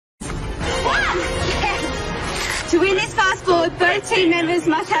To win this fast forward, both team members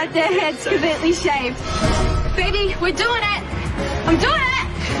must have their heads completely shaved. Baby, we're doing it. I'm doing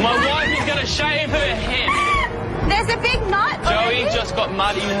it. My wife is going to shave her head. There's a big knot. Joey just got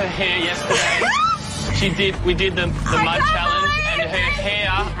mud in her hair yesterday. We did the mud challenge, and her hair.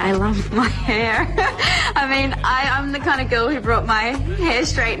 I love my hair. I mean, I'm the kind of girl who brought my hair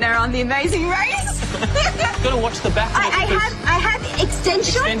straightener on The Amazing Race. Got to watch the back. I have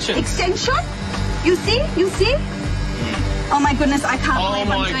extension. You see? Oh my goodness, I can't believe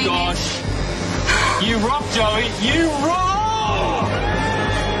I'm doing this. Oh my gosh. You rock, Joey. You rock!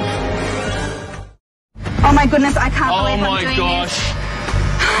 Oh my goodness, I can't believe I'm doing this. Oh my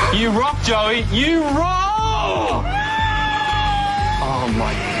gosh. You rock, Joey. You rock! Oh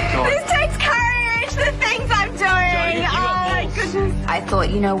my God. This takes courage, the things I'm doing. Joey, oh my goodness. I thought,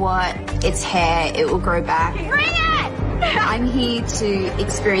 you know what? It's hair. It will grow back. Bring it! I'm here to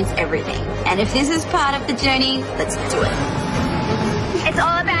experience everything. And if this is part of the journey, let's do it. It's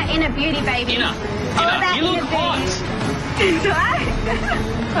all about inner beauty, baby. Inner. You look hot. Do I?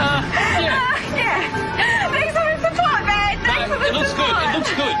 Yeah. Yeah. Thanks for the support, man. It looks good. It looks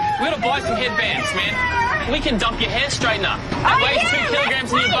good. We're going to buy some headbands, man. We can dump your hair straightener. That weighs 2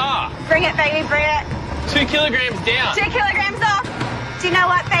 kilograms in your bar. Bring it, baby, bring it. 2 kilograms down. 2 kilograms off. Do you know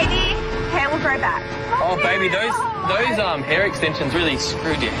what, baby? Hair will grow back. Oh, baby, those hair extensions really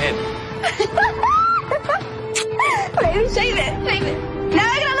screwed your head. Baby, shave it. Now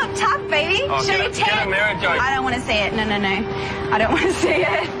I'm going to look tough, baby. Oh, Show your get a mirror, Joey. I don't want to see it. No. I don't want to see it.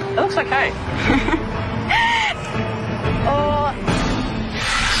 It looks okay. Oh,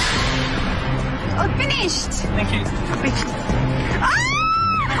 finished. Thank you.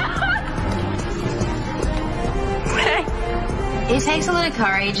 It takes a lot of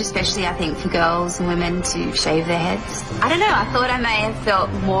courage, especially I think for girls and women, to shave their heads. I don't know, I thought I may have felt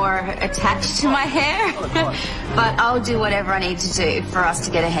more attached to my hair, but I'll do whatever I need to do for us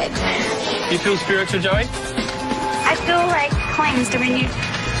to get ahead. You feel spiritual, Joey? I feel like cleansed,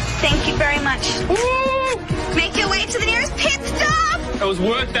 thank you very much. Make your way to the nearest pit stop. It was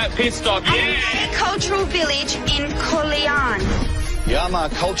worth that pit stop, yeah. At a cultural village in Kolian. The Ama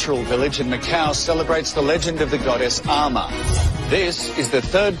Cultural Village in Macau celebrates the legend of the goddess Ama. This is the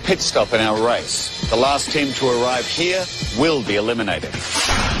third pit stop in our race. The last team to arrive here will be eliminated.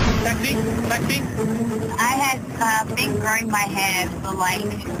 I had been growing my hair for like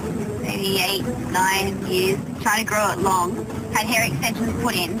maybe 8-9 years, trying to grow it long. Had hair extensions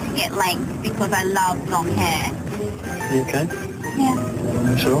put in to get length because I love long hair. You okay?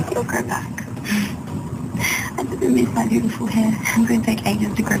 Yeah. Sure? It'll grow back. I just miss my beautiful hair. I'm going to take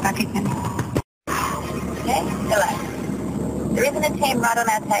ages to grow back again. Okay, relax. There isn't a team right on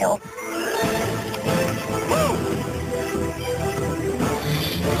our tail.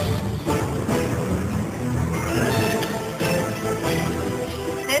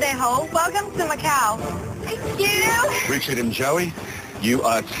 There, Hole. Welcome to Macau. Thank you. Richard and Joey, you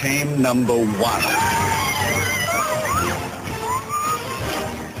are team number 1.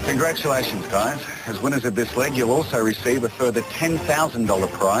 Congratulations, guys. As winners of this leg, you'll also receive a further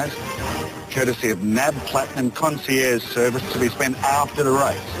 $10,000 prize, courtesy of NAB Platinum Concierge Service to be spent after the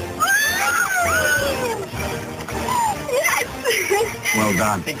race. Yes! Well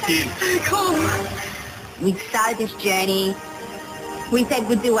done. Thank you. Cool. We started this journey. We said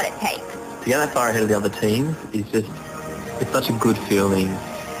we'd do what it takes. To get that far ahead of the other team is just, it's such a good feeling.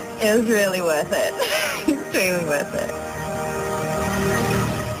 It was really worth it. Extremely worth it.